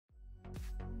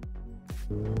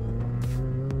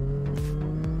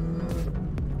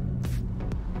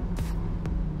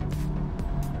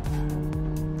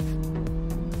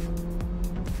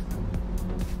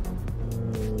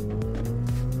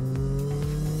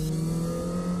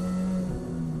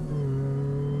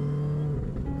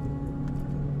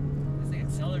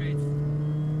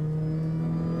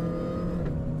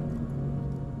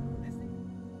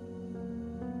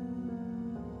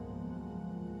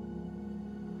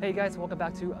Hey guys, welcome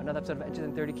back to another episode of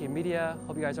Engine 30K Media.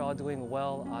 Hope you guys are all doing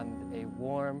well on a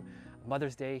warm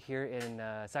Mother's Day here in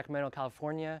Sacramento,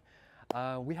 California.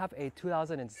 We have a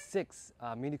 2006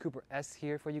 Mini Cooper S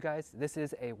here for you guys. This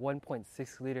is a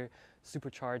 1.6 liter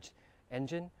supercharged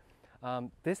engine.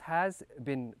 This has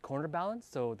been corner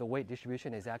balanced, so the weight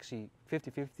distribution is actually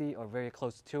 50-50 or very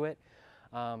close to it.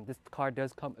 This car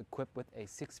does come equipped with a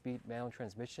 6-speed manual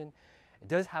transmission. It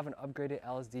does have an upgraded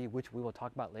LSD, which we will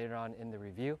talk about later on in the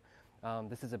review.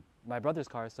 This is my brother's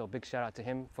car, so big shout out to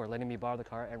him for letting me borrow the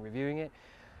car and reviewing it.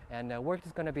 And we're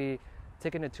just going to be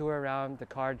taking a tour around the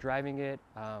car, driving it,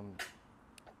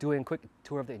 doing a quick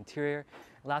tour of the interior.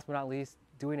 Last but not least,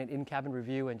 doing an in-cabin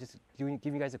review and just giving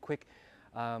you guys a quick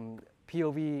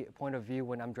POV point of view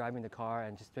when I'm driving the car,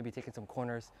 and just maybe taking some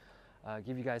corners,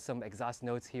 give you guys some exhaust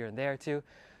notes here and there too.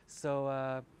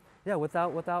 So yeah,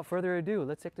 without further ado,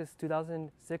 let's take this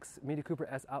 2006 Mini Cooper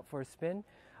S out for a spin.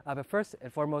 But first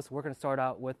and foremost, we're going to start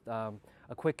out with a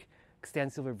quick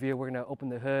extensive review. We're going to open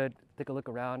the hood, take a look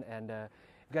around, and if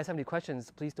you guys have any questions,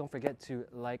 please don't forget to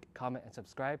like, comment, and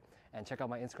subscribe, and check out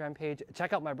my Instagram page.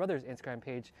 Check out my brother's Instagram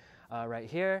page right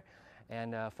here,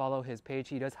 and follow his page.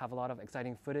 He does have a lot of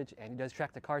exciting footage, and he does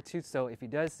track the car too, so if he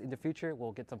does in the future,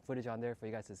 we'll get some footage on there for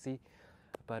you guys to see.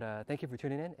 But thank you for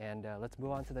tuning in, and let's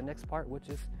move on to the next part, which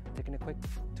is taking a quick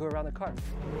tour around the car.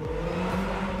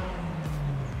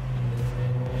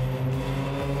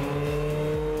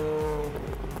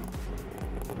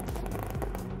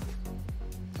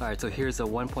 Alright, so here's a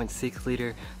 1.6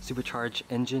 liter supercharged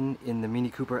engine in the Mini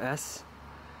Cooper S.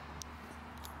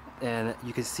 And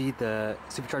you can see the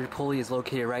supercharger pulley is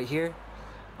located right here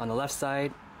on the left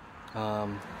side,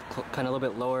 kind of a little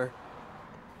bit lower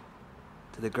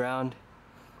to the ground.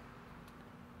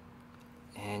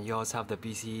 And you always have the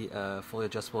BC fully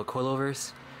adjustable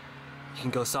coilovers. You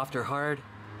can go soft or hard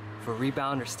for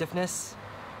rebound or stiffness.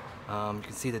 You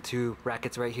can see the two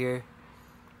brackets right here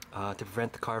to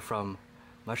prevent the car from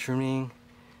mushrooming.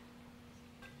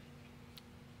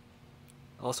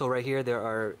 Also right here,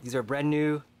 these are brand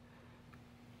new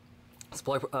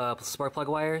spark plug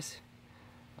wires.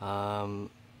 Coolant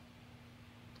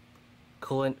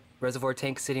reservoir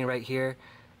tank sitting right here.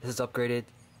 This is upgraded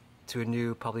to a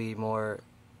new, probably more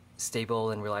stable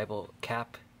and reliable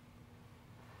cap.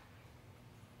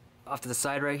 Off to the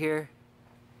side right here,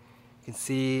 you can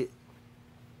see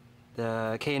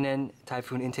the K&N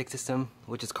Typhoon intake system,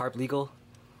 which is carb legal.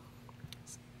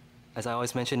 As I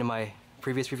always mentioned in my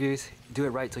previous reviews, do it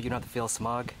right so you don't have to feel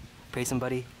smog. Pay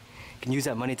somebody. You can use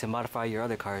that money to modify your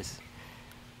other cars.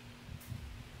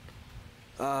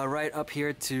 Right up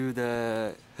here to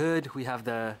the hood, we have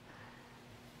the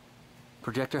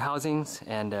projector housings,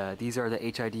 and these are the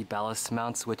HID ballast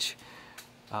mounts, which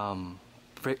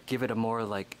give it a more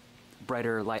like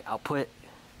brighter light output.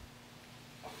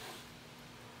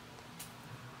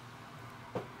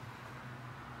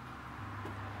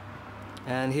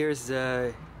 And here's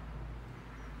the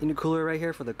intercooler right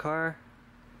here for the car.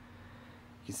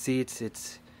 You can see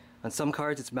it's on some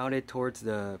cars it's mounted towards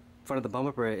the front of the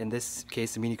bumper, but in this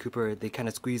case the Mini Cooper, they kind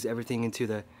of squeeze everything into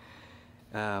the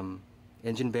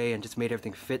engine bay and just made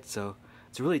everything fit, so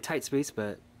it's a really tight space,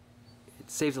 but it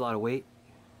saves a lot of weight.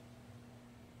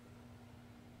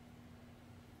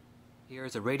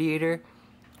 Here's a radiator,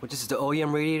 which is the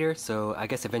OEM radiator, so I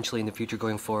guess eventually in the future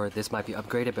going forward this might be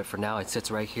upgraded, but for now it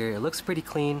sits right here. It looks pretty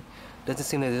clean, doesn't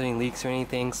seem like there's any leaks or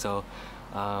anything, so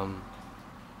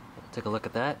take a look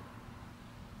at that.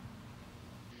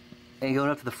 And going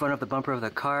up to the front of the bumper of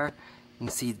the car, you can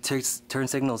see turn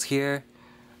signals here,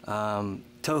 tow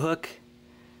hook.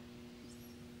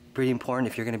 Pretty important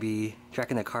if you're going to be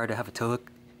tracking the car to have a tow hook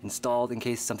installed in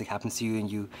case something happens to you and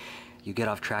you get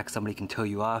off track, somebody can tow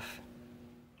you off.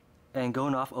 And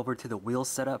going off over to the wheel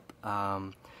setup,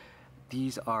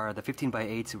 these are the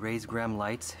 15x8 raised gram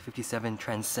lights, 57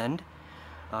 Transcend.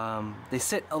 They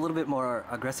sit a little bit more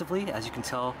aggressively, as you can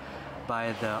tell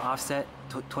by the offset,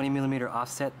 20mm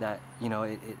offset, that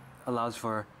it allows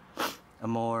for a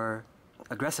more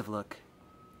aggressive look.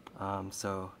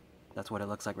 So that's what it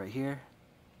looks like right here.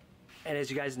 And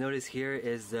as you guys notice, here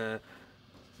is the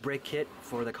brake kit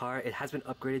for the car. It has been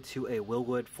upgraded to a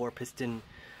Wilwood 4-piston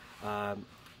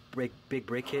big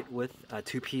brake kit with a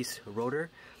 2-piece rotor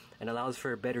and allows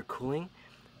for better cooling.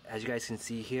 As you guys can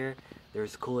see here,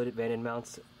 there's coolant vented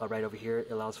mounts right over here.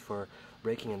 It allows for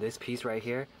braking, and this piece right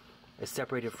here is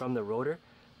separated from the rotor,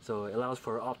 so it allows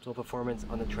for optimal performance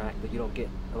on the track, that you don't get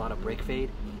a lot of brake fade,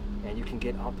 and you can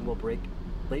get optimal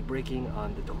late braking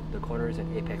on the corners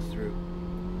and apex through.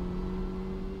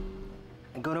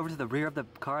 And going over to the rear of the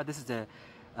car, this is the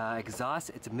exhaust.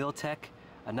 It's a Milltek,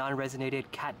 a non-resonated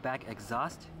Catback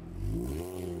exhaust.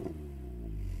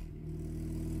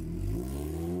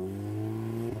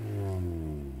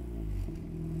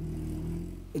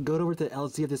 Going over to the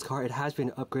LSD of this car, it has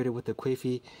been upgraded with the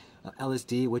Quafie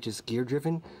LSD, which is gear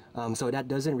driven, so that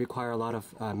doesn't require a lot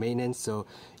of maintenance, so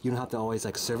you don't have to always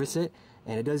like service it,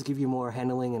 and it does give you more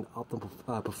handling and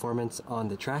optimal performance on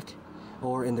the track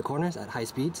or in the corners at high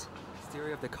speeds.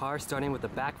 Exterior of the car, starting with the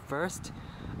back first,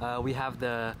 we have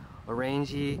the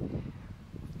orangey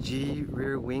G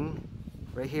rear wing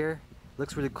right here.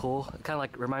 Looks really cool. It kind of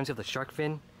like reminds me of the shark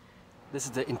fin. This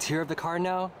is the interior of the car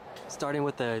now, starting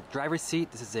with the driver's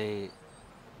seat. This is a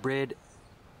Brid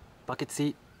bucket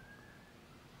seat.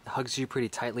 It hugs you pretty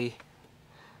tightly.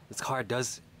 This car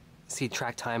does see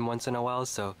track time once in a while,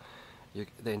 so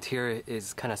the interior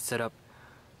is kind of set up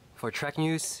for trekking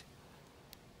use.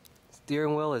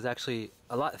 Steering wheel is actually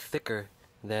a lot thicker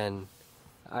than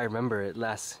I remember it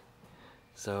last,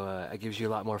 so it gives you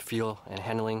a lot more feel and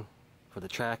handling for the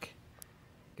track.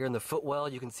 Here in the footwell,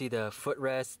 you can see the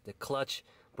footrest, the clutch,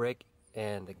 brake,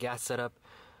 and the gas setup.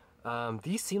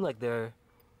 These seem like they're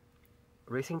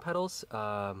racing pedals.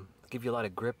 Give you a lot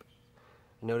of grip.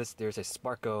 Notice there's a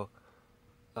Sparco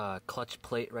clutch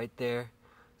plate right there,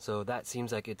 so that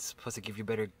seems like it's supposed to give you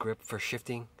better grip for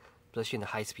shifting, especially in the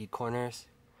high-speed corners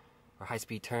or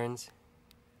high-speed turns.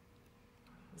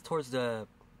 Towards the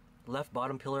left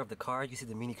bottom pillar of the car, you see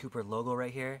the Mini Cooper logo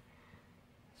right here.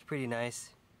 It's pretty nice.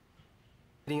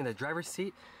 Sitting in the driver's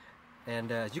seat,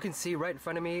 and as you can see right in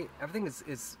front of me, everything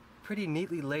is pretty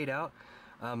neatly laid out.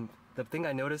 The thing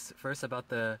I noticed first about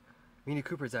the Mini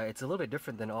Cooper is that it's a little bit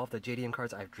different than all of the JDM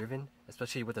cars I've driven,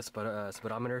 especially with the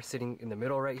speedometer sitting in the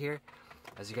middle right here.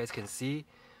 As you guys can see,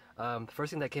 the first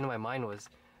thing that came to my mind was,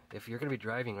 if you're going to be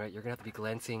driving, right, you're going to have to be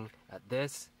glancing at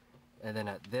this and then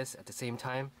at this at the same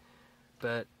time.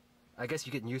 But I guess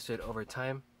you get used to it over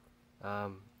time.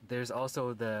 There's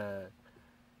also the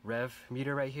rev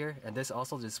meter right here, and this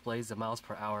also displays the miles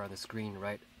per hour on the screen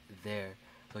right there,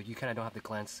 so you kind of don't have to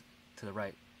glance to the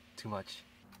right too much.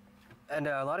 And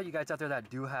a lot of you guys out there that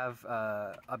do have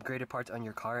upgraded parts on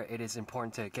your car, it is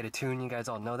important to get a tune. You guys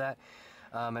all know that.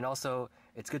 And also,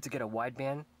 it's good to get a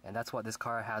wideband, and that's what this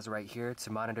car has right here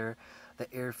to monitor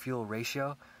the air-fuel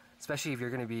ratio. Especially if you're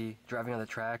going to be driving on the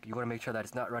track, you want to make sure that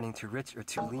it's not running too rich or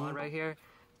too lean. Right here,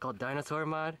 it's called Dinosaur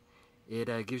Mod.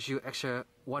 It gives you extra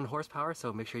 1 horsepower,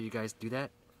 so make sure you guys do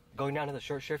that. Going down to the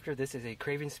Shortshifter, this is a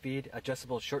CravenSpeed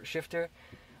adjustable Shortshifter.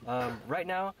 Right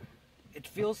now, it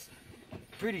feels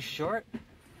pretty short,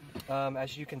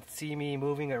 as you can see me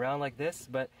moving around like this,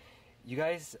 but you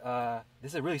guys,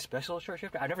 this is a really special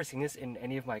Shortshifter. I've never seen this in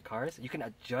any of my cars. You can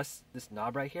adjust this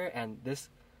knob right here, and this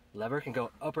lever can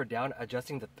go up or down,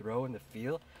 adjusting the throw and the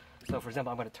feel. So for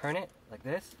example, I'm going to turn it like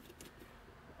this,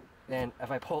 and if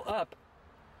I pull up,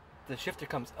 the shifter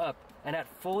comes up, and at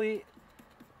fully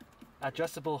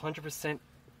adjustable 100%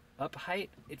 up height,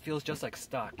 it feels just like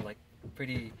stock, like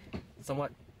pretty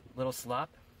somewhat little slop.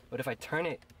 But if I turn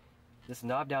it, this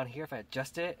knob down here, if I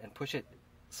adjust it and push it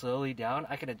slowly down,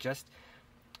 I can adjust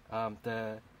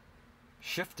the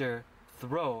shifter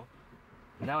throw.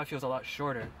 Now it feels a lot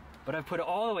shorter. But if I put it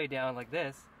all the way down like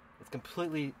this, it's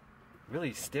completely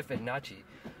really stiff and notchy.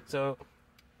 So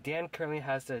Dan currently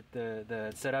has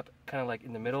the setup kind of like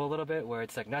in the middle a little bit, where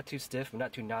it's like not too stiff but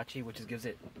not too notchy, which just gives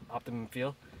it optimum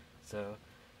feel. So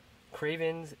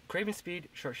CravenSpeed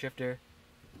Shortshifter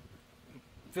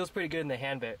feels pretty good in the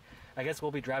hand, but I guess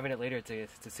we'll be driving it later to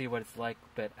see what it's like.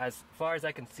 But as far as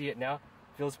I can see it now,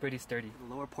 it feels pretty sturdy.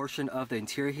 The lower portion of the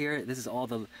interior here, this is all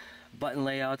the button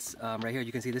layouts. Right here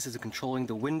you can see this is controlling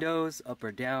the windows up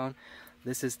or down.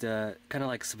 This is the kind of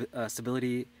like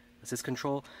stability assist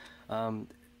control.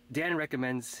 Dan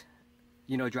recommends,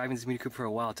 you know, driving this Mini Cooper for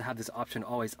a while, to have this option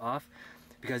always off,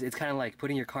 because it's kind of like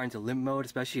putting your car into limp mode,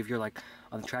 especially if you're like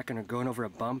on the track and you're going over a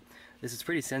bump. This is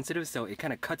pretty sensitive, so it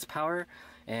kind of cuts power,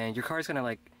 and your car is gonna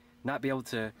like not be able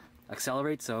to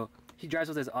accelerate. So he drives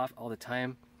with this off all the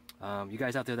time. You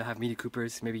guys out there that have Mini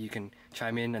Coopers, maybe you can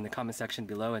chime in the comment section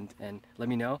below and let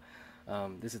me know.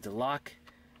 This is the lock,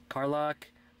 car lock.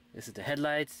 This is the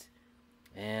headlights,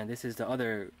 and this is the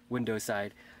other window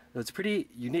side. So it's pretty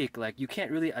unique. Like, you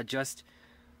can't really adjust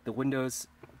the windows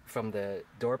from the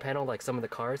door panel, like some of the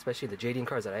cars, especially the JDM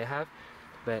cars that I have.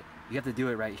 But you have to do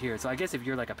it right here. So I guess if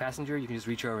you're like a passenger, you can just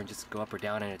reach over and just go up or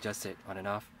down and adjust it on and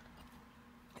off.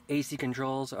 AC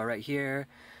controls are right here.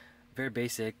 Very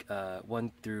basic,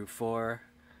 1 through 4,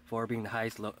 4 being the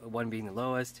highest, 1 being the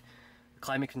lowest.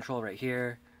 Climate control right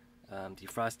here,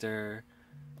 defroster,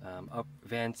 up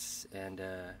vents, and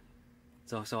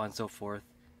so on and so forth.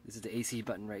 This is the AC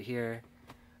button right here.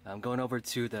 Going over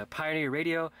to the Pioneer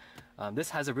radio.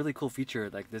 This has a really cool feature,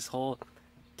 like this whole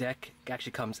deck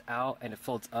actually comes out and it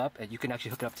folds up, and you can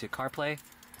actually hook it up to CarPlay.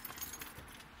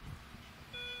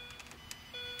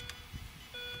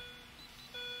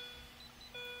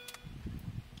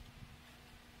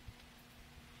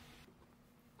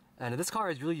 And this car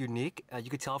is really unique.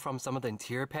 You could tell from some of the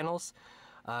interior panels.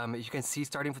 You can see,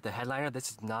 starting with the headliner,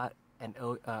 this is not an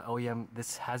OEM.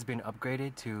 This has been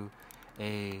upgraded to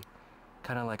a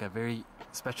kind of like a very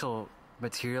special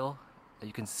material.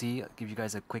 You can see, I'll give you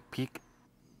guys a quick peek.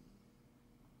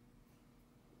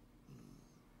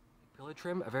 Pillar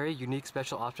trim, a very unique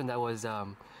special option that was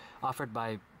offered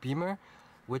by Beamer,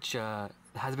 which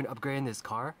has been upgraded in this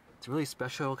car. It's really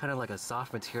special, kind of like a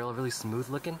soft material, really smooth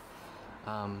looking.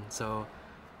 So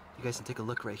you guys can take a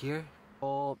look right here.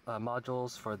 All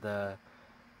modules for the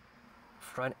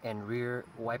front and rear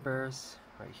wipers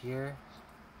right here.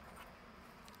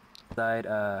 Side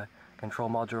control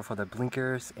module for the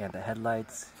blinkers and the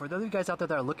headlights. For those of you guys out there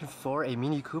that are looking for a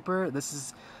Mini Cooper, this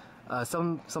is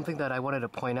something that I wanted to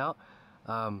point out.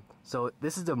 So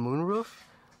this is the moonroof.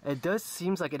 It does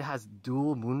seems like it has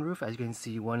dual moonroof, as you can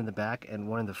see, one in the back and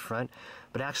one in the front.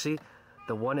 But actually,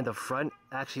 the one in the front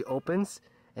actually opens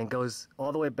and goes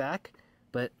all the way back.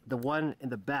 But the one in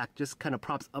the back just kind of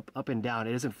props up and down.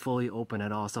 It isn't fully open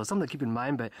at all. So something to keep in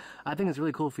mind, but I think it's a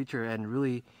really cool feature and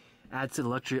really adds to the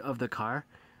luxury of the car,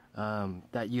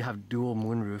 that you have dual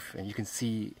moonroof and you can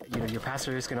see, you know, your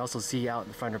passengers can also see out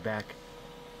the front or back.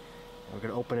 And we're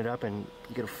gonna open it up and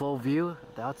you get a full view of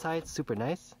the outside. Super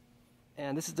nice.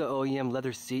 And this is the OEM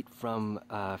leather seat from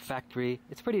factory.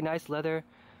 It's pretty nice leather.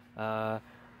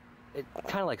 It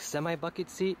kind of like semi-bucket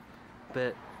seat,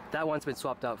 but that one's been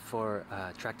swapped out for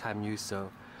track time use. So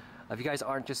if you guys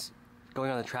aren't just going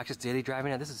on the track, just daily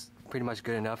driving, this is pretty much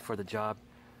good enough for the job.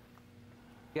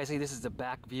 You guys see, this is the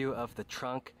back view of the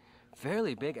trunk.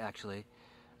 Fairly big actually.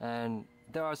 And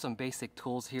there are some basic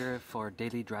tools here for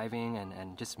daily driving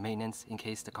and just maintenance in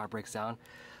case the car breaks down.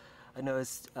 I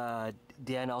noticed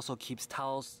Dan also keeps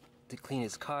towels to clean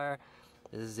his car.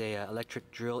 This is a electric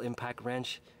drill impact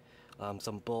wrench,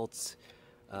 some bolts,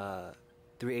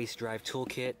 3/8 drive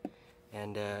toolkit,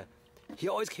 and he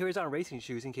always carries on racing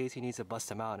shoes in case he needs to bust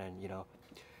them out and, you know,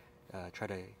 try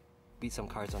to beat some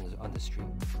cars on the street.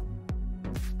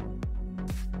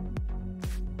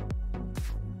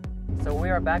 So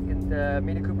we are back in the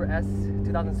Mini Cooper S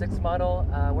 2006 model.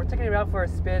 We're taking it around for a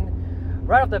spin.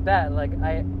 Right off the bat, like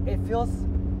it feels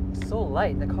so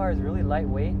light. The car is really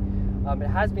lightweight. It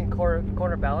has been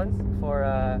corner balanced for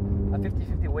a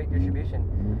 50-50 weight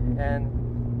distribution,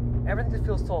 and everything just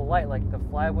feels so light. Like the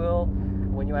flywheel,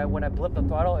 when I blip the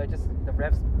throttle, it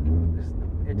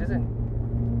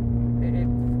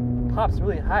pops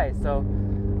really high. So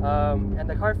and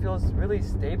the car feels really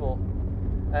stable.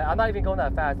 I'm not even going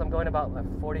that fast. I'm going about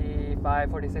 45,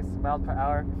 46 miles per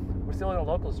hour. We're still on a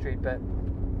local street, but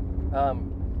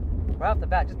right off the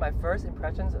bat, just my first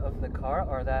impressions of the car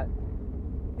are that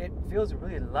it feels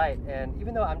really light. And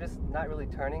even though I'm just not really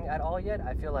turning at all yet,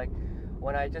 I feel like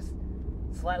when I just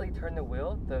slightly turn the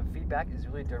wheel, the feedback is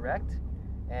really direct.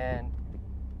 And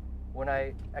when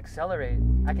I accelerate,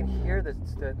 I can hear the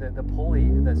pulley,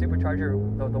 the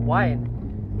supercharger, the whine.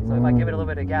 So if I give it a little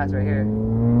bit of gas right here,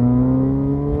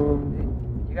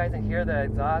 you guys can hear the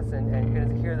exhaust and you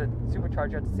can hear the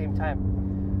supercharger at the same time.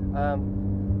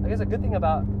 I guess a good thing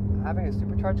about having a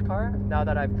supercharged car, now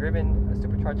that I've driven a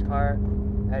supercharged car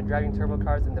and driving turbo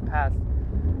cars in the past,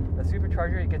 the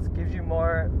supercharger gives you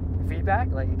more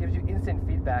feedback. Like it gives you instant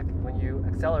feedback when you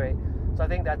accelerate. So I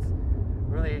think that's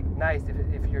really nice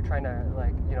if you're trying to,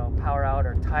 like, you know, power out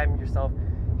or time yourself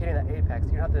hitting that apex.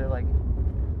 You don't have to like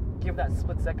give that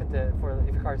split second if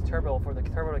your car is turbo, for the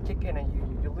turbo to kick in and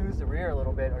you lose the rear a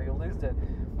little bit, or you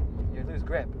lose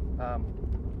grip.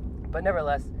 But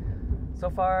nevertheless, so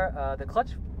far the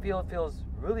clutch feel feels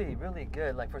really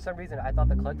good. Like for some reason I thought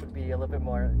the clutch would be a little bit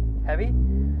more heavy,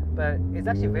 but it's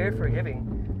actually very forgiving.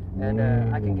 And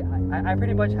I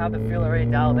pretty much have the feel already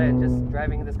dialed in, just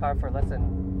driving this car for less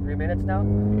than 3 minutes now.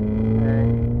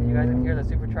 And you guys can hear the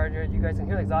supercharger. You guys can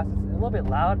hear the exhaust. It's a little bit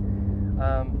loud.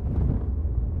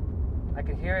 I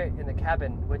can hear it in the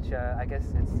cabin, which I guess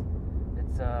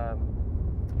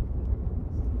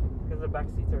Because the back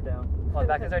seats are down. Oh, the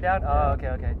back seats are down? Oh,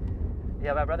 okay.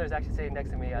 Yeah, my brother's actually sitting next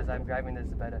to me as I'm driving this,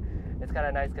 but it's kind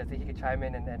of nice because he could chime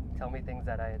in and tell me things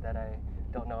that I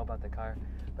don't know about the car.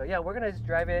 But yeah, we're gonna just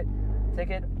drive it, take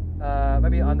it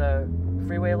maybe on the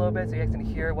freeway a little bit so you guys can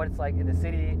hear what it's like in the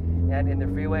city and in the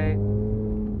freeway.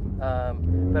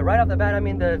 But right off the bat, I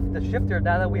mean, the shifter,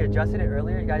 now that we adjusted it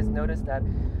earlier, you guys noticed that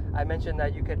I mentioned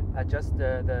that you could adjust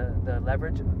the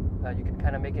leverage. You can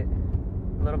kind of make it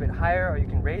a little bit higher, or you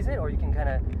can raise it, or you can kind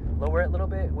of lower it a little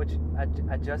bit, which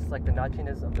adjusts like the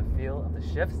notchiness of the feel of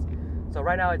the shifts. So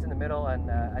right now it's in the middle,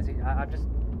 and I'm just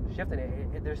shifting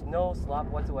it. There's no slop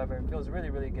whatsoever. It feels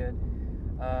really, really good.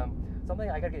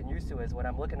 Something I gotta get used to is when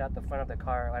I'm looking at the front of the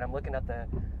car, and I'm looking at the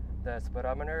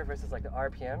speedometer versus like the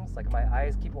RPMs, like my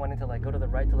eyes keep wanting to like go to the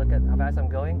right to look at how fast I'm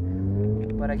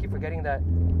going, but I keep forgetting that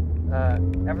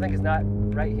everything is not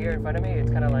right here in front of me. It's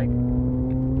kind of like,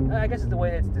 I guess it's the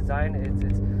way it's designed.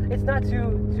 It's not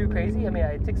too crazy. I mean,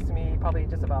 it takes me probably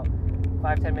just about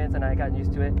 5-10 minutes, and I got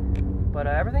used to it. But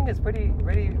everything is pretty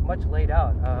much laid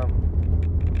out.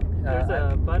 There's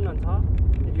a button on top.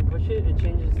 If you push it, it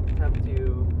changes the temp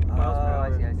to miles per hour. I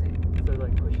see. So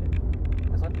like push it.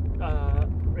 This one?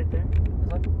 Right there.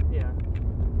 This one? Yeah.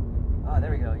 Oh,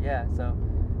 there we go. Yeah. So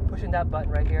pushing that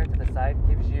button right here to the side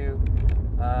gives you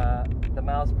the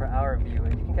miles per hour view,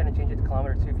 and you can kind of change it to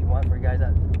kilometers too if you want, for you guys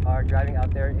that are driving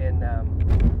out there in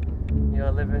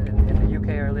live in the UK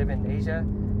or live in Asia,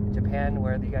 Japan,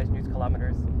 where you guys use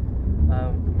kilometers.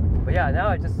 But yeah,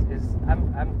 now it just is.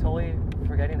 I'm totally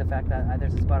forgetting the fact that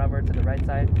there's a speedometer to the right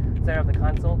side, center of the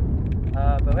console.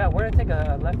 But yeah, we're gonna take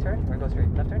a left turn, or go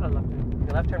straight. Left turn. Left turn.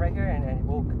 Take a left turn right here, and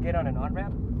we'll get on an on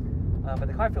ramp. But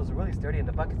the car feels really sturdy, and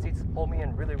the bucket seats hold me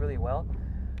in really well.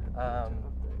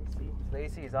 The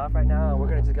AC is off right now, and we're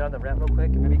gonna just get on the ramp real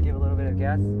quick and maybe give a little bit of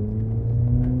gas.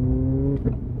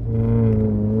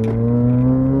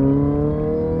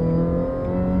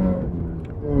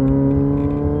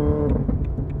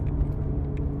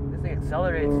 This thing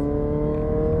accelerates.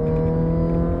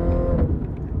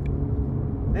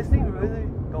 This thing really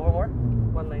go over more?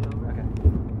 One lane over. Okay.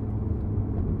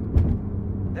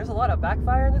 There's a lot of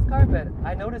backfire in this car, but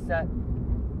I noticed that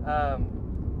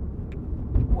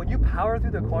when you power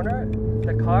through the corner,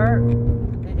 the car,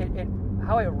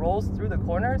 how it rolls through the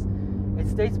corners, it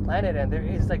stays planted, and there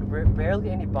is like barely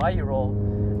any body roll,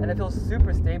 and it feels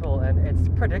super stable, and it's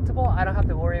predictable. I don't have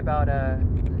to worry about I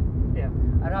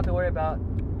don't have to worry about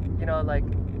like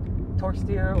torque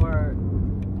steer or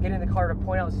getting the car to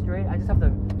point out straight. I just have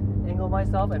to angle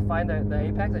myself and find the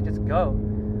apex and just go.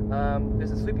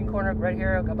 There's a sweeping corner right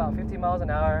here, about 50 miles an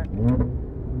hour.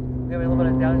 Give it a little bit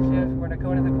of downshift. We're gonna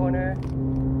go into the corner.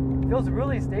 Feels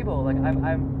really stable. Like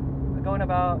I'm going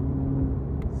about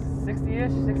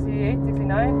 60-ish, 68,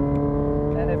 69,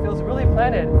 and it feels really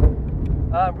planted.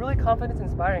 Really confidence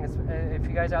inspiring. If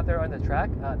you guys are out there on the track,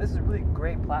 this is a really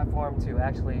great platform to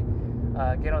actually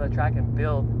get on the track and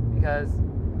build, because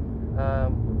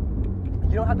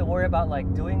you don't have to worry about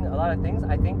like doing a lot of things.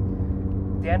 I think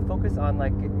Dan focused on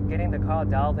like getting the car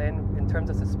dialed in terms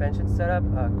of suspension setup,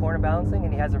 corner balancing,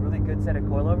 and he has a really good set of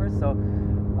coilovers. So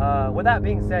with that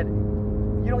being said,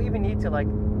 you don't even need to like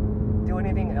do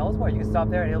anything else more. You can stop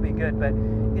there and it'll be good. But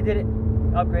he did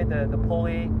upgrade the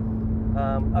pulley,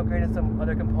 upgraded some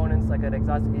other components like an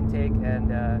exhaust intake,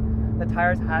 and the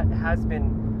tires has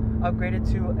been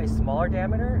upgraded to a smaller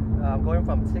diameter, going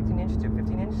from 16-inch to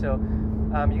 15-inch. So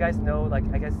you guys know, like,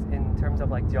 I guess in terms of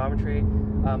like geometry,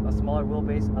 a smaller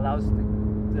wheelbase allows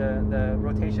the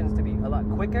rotations to be a lot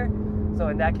quicker. So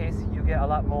in that case, you get a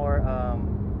lot more,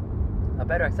 a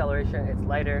better acceleration. It's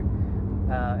lighter,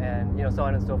 and so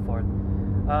on and so forth.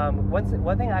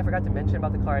 One thing I forgot to mention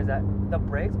about the car is that the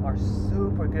brakes are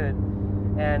super good,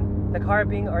 and the car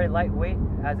being already lightweight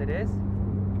as it is,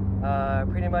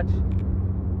 pretty much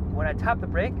when I tap the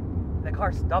brake, the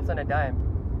car stops on a dime.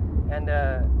 And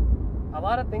a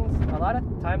lot of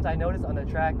times I notice on the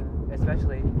track,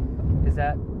 especially, is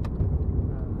that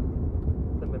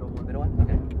the middle one. Middle one?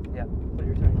 Okay. Yeah. So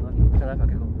you're turning left. Turn left.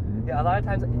 Okay, cool. Yeah, a lot of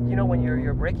times, when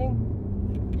you're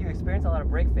braking, you experience a lot of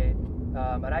brake fade.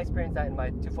 And I experienced that in my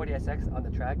 240SX on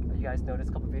the track. You guys noticed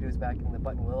a couple videos back in the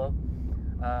Button Willow.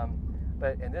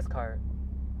 But in this car,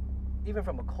 even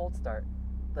from a cold start,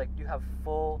 like you have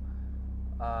full,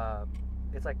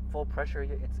 it's like full pressure.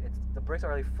 The brakes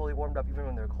are already fully warmed up even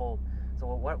when they're cold. So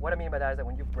what I mean by that is that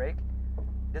when you brake,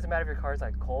 it doesn't matter if your car is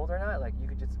like cold or not. Like you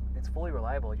could it's fully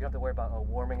reliable. You don't have to worry about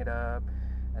warming it up,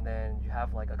 and then you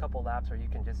have like a couple laps where you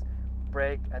can just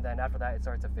brake, and then after that it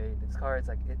starts to fade. This car, it's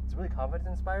really confidence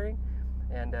inspiring,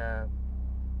 and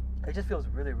it just feels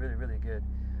really, really, really good.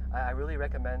 I really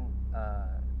recommend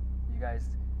you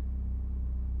guys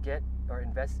get or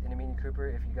invest in a Mini Cooper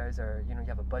if you guys are, you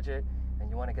have a budget and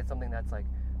you want to get something that's like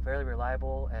fairly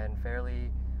reliable and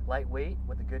fairly lightweight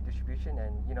with a good distribution,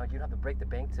 and you don't have to break the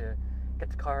bank to get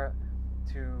the car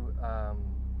to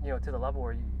to the level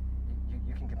where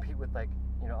you can compete with like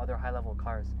other high level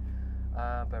cars.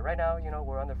 But right now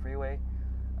we're on the freeway,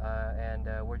 and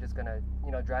we're just gonna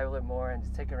drive a little more and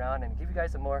just take it around and give you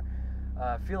guys some more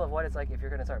feel of what it's like if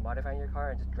you're gonna start modifying your car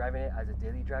and just driving it as a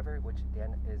daily driver, which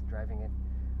Dan is driving it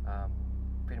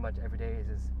pretty much every day.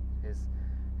 Is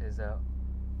his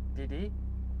DD,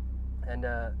 and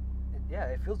yeah,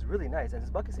 it feels really nice, and this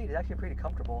bucket seat is actually pretty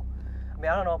comfortable. I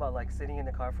mean, I don't know about like sitting in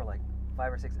the car for like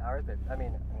 5 or 6 hours, but I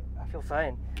mean, I feel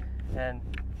fine. And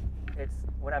it's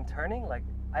when I'm turning, like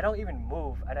I don't even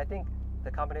move, and I think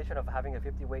the combination of having a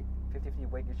 50-50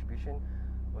 weight distribution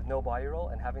with no body roll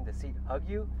and having the seat hug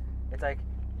you, it's like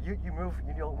you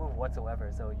don't move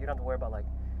whatsoever, so you don't have to worry about like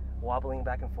wobbling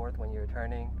back and forth when you're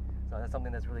turning. So that's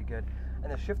something that's really good.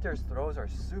 And the shifter's throws are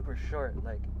super short,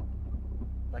 like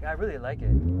I really like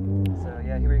it. So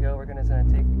yeah, here we go. We're gonna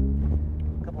take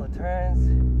a couple of turns.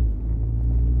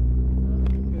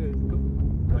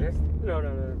 Go here? No.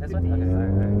 This one? Okay, all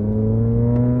right.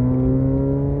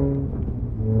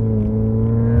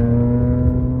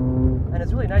 And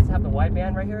it's really nice to have the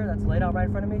wideband right here that's laid out right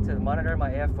in front of me to monitor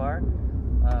my AFR.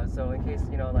 So in case,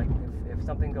 like if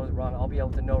something goes wrong, I'll be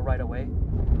able to know right away.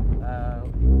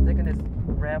 Taking this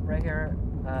ramp right here,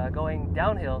 going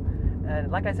downhill,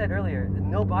 and like I said earlier,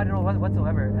 no body roll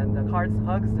whatsoever, and the car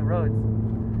hugs the roads,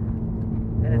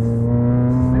 and it's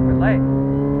super light.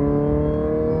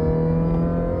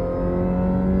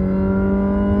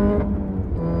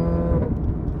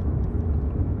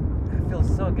 It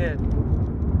feels so good.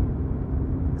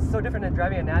 It's so different than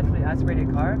driving a naturally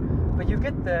aspirated car, but you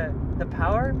get the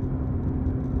power,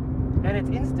 and it's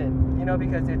instant,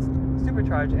 because it's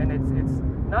supercharged, and it's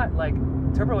not like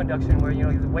turbo induction where you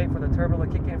wait for the turbo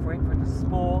to kick in, wait for it to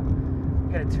spool,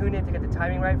 you gotta tune it to get the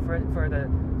timing right for the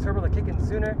turbo to kick in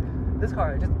sooner. This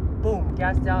car just boom,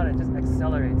 gas down and just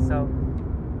accelerates. So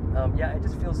yeah, it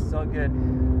just feels so good.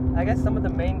 I guess some of the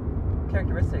main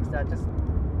characteristics that just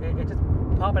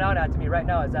popping out at me right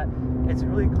now is that it's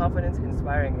really confidence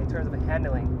inspiring in terms of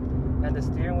handling, and the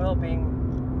steering wheel being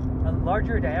a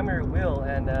larger diameter wheel,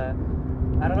 and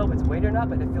I don't know if it's weight or not,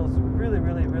 but it feels really,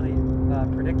 really, really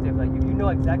predictive. Like you know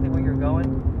exactly where you're going.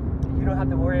 You don't have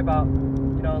to worry about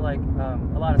like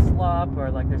a lot of slop, or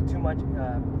like there's too much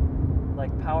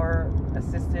like power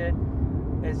assisted.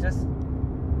 It's just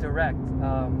direct.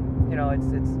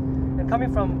 It's and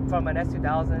coming from an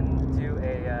S2000 to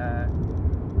a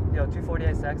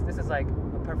 240SX, this is like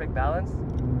a perfect balance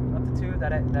of the two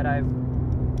that I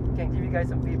can give you guys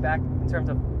some feedback in terms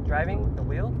of driving the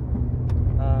wheel.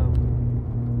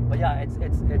 But yeah,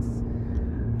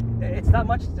 it's not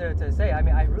much to say. I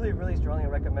mean, I really, really strongly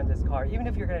recommend this car, even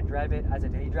if you're going to drive it as a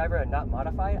daily driver and not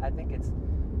modify it. I think it's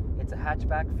a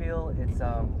hatchback feel. It's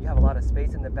you have a lot of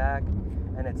space in the back,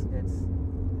 and it's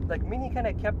like Mini kind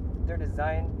of kept their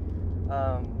design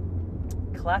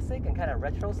classic and kind of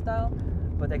retro style,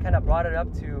 but they kind of brought it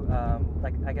up to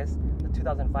like I guess the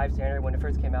 2005 standard when it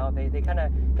first came out. They kind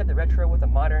of kept the retro with a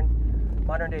modern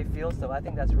day feel. So I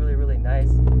think that's really, really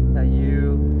nice that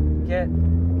you get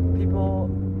people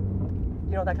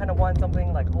that kind of want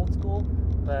something like old school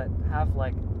but have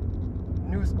like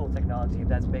new school technology, if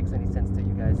that makes any sense to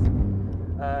you guys.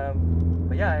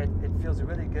 But yeah, it feels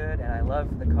really good, and I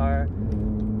love the car.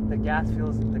 The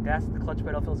clutch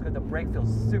pedal feels good. The brake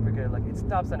feels super good. Like it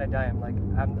stops on a dime. Like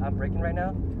I'm braking right now,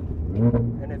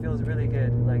 and it feels really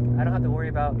good. Like I don't have to worry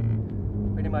about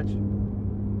pretty much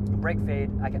brake fade,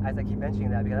 as I keep mentioning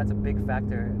that, because that's a big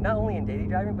factor, not only in daily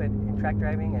driving, but in track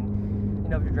driving, and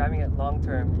if you're driving it long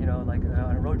term, like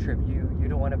on a road trip, you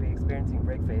don't want to be experiencing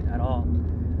brake fade at all.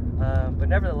 But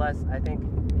nevertheless, I think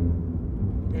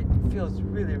it feels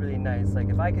really, really nice. Like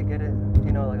if I could get it,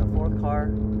 like a fourth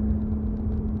car,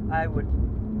 I would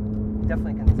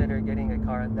definitely consider getting a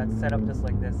car that's set up just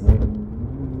like this.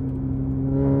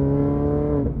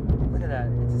 Look at that,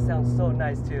 it just sounds so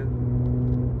nice too.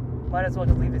 Might as well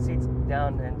just leave the seats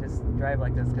down and just drive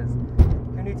like this, because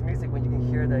who needs music when you can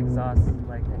hear the exhaust,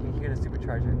 like, and you hear the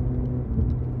supercharger?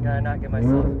 Gotta not get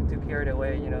myself too carried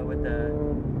away, with the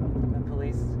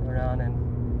police around and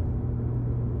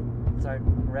start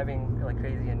revving like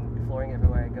crazy and flooring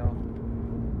everywhere I go.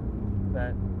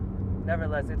 But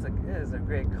nevertheless, it is a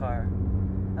great car.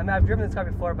 I mean, I've driven this car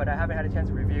before, but I haven't had a chance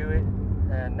to review it,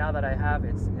 and now that I have,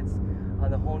 it's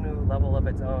on a whole new level of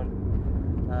its own.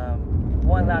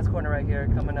 One last corner right here,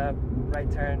 coming up, right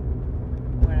turn.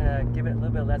 I'm gonna give it a little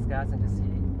bit less gas and just see.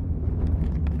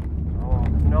 roll.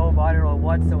 No body roll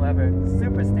whatsoever.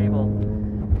 Super stable.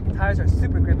 Tires are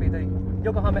super grippy. The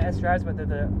Yokohama S drives, but they're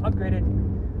the upgraded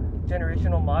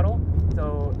generational model.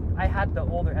 So I had the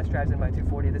older S drives in my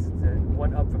 240. This is the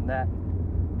one up from that.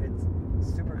 It's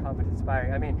super confidence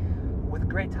inspiring. I mean, with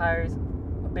great tires,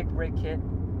 a big brake kit,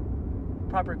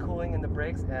 proper cooling in the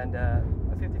brakes, and a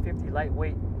 50/50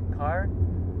 lightweight car.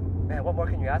 Man, what more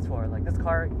can you ask for? Like, this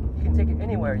car, you can take it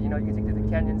anywhere. You know, you can take it to the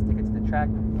canyons, take it to the track,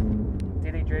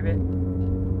 daily drive it,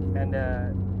 and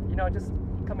you know, just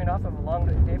coming off of a long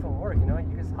day from work, you know,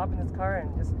 you just hop in this car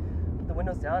and just put the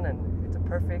windows down, and it's a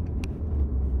perfect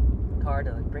car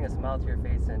to bring a smile to your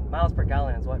face. And miles per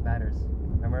gallon is what matters.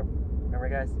 Remember,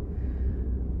 guys?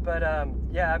 But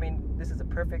yeah, I mean, this is a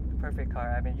perfect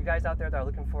car. I mean, you guys out there that are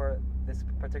looking for this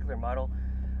particular model,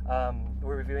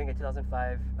 we're reviewing a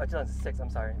 2006, I'm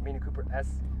sorry, Mini Cooper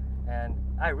S, and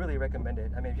I really recommend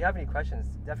it. I mean, if you have any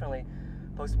questions, definitely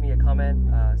post me a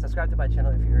comment. Subscribe to my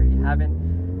channel if you already haven't.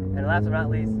 And last but not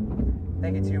least,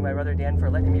 thank you to my brother Dan for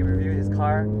letting me review his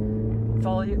car.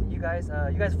 Follow you guys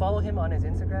follow him on his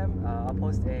Instagram. I'll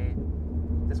post a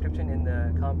description in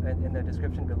the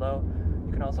description below.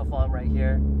 You can also follow him right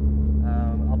here.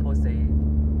 I'll post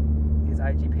his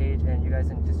IG page, and you guys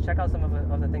can just check out some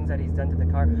of the things that he's done to the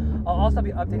car. I'll also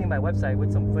be updating my website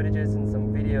with some footages and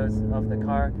some videos of the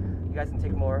car. You guys can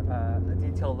take more a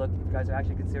detailed look if you guys are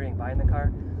actually considering buying the car.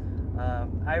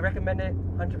 I recommend it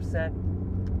 100%.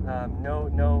 No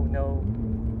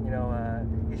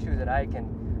issues that I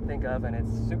can think of, and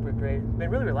it's super great. It's been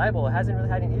really reliable. It hasn't really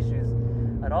had any issues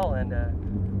at all, and I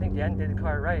think Dan did the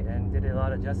car right and did it a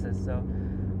lot of justice. So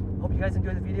hope you guys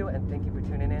enjoyed the video, and thank you for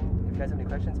tuning in. If you guys have any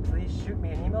questions, please shoot me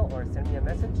an email or send me a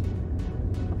message.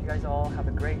 Hope you guys all have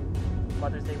a great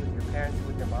Mother's Day with your parents,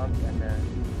 with your moms, and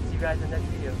see you guys in the next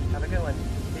video. Have a good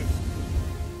one.